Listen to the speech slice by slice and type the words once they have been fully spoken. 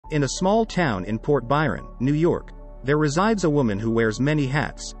In a small town in Port Byron, New York, there resides a woman who wears many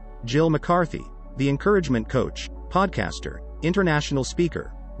hats, Jill McCarthy, the encouragement coach, podcaster, international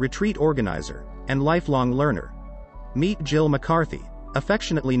speaker, retreat organizer, and lifelong learner. Meet Jill McCarthy,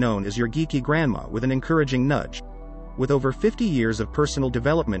 affectionately known as your geeky grandma with an encouraging nudge. With over 50 years of personal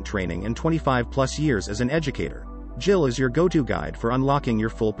development training and 25+ years as an educator, Jill is your go-to guide for unlocking your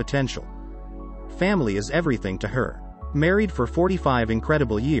full potential. Family is everything to her. Married for 45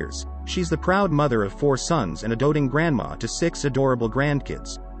 incredible years, she's the proud mother of 4 sons and a doting grandma to 6 adorable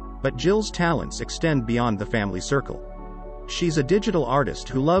grandkids. But Jill's talents extend beyond the family circle. She's a digital artist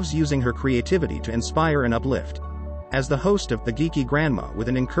who loves using her creativity to inspire and uplift. As the host of the Geeky Grandma with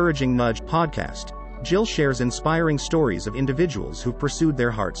an Encouraging Nudge podcast, Jill shares inspiring stories of individuals who've pursued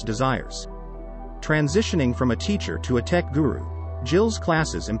their heart's desires. Transitioning from a teacher to a tech guru, Jill's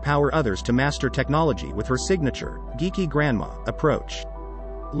classes empower others to master technology with her signature, Geeky Grandma, approach.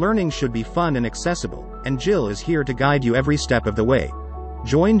 Learning should be fun and accessible, and Jill is here to guide you every step of the way.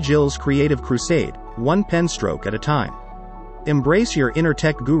 Join Jill's creative crusade, one pen stroke at a time. Embrace your inner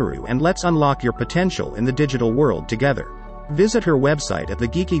tech guru and let's unlock your potential in the digital world together. Visit her website at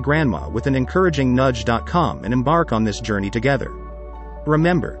thegeekygrandmawithanencouragingnudge.com and embark on this journey together.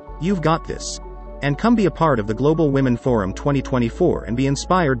 Remember, you've got this. And come be a part of the Global Women Forum 2024 and be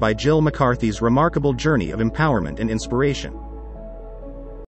inspired by Jill McCarthy's remarkable journey of empowerment and inspiration.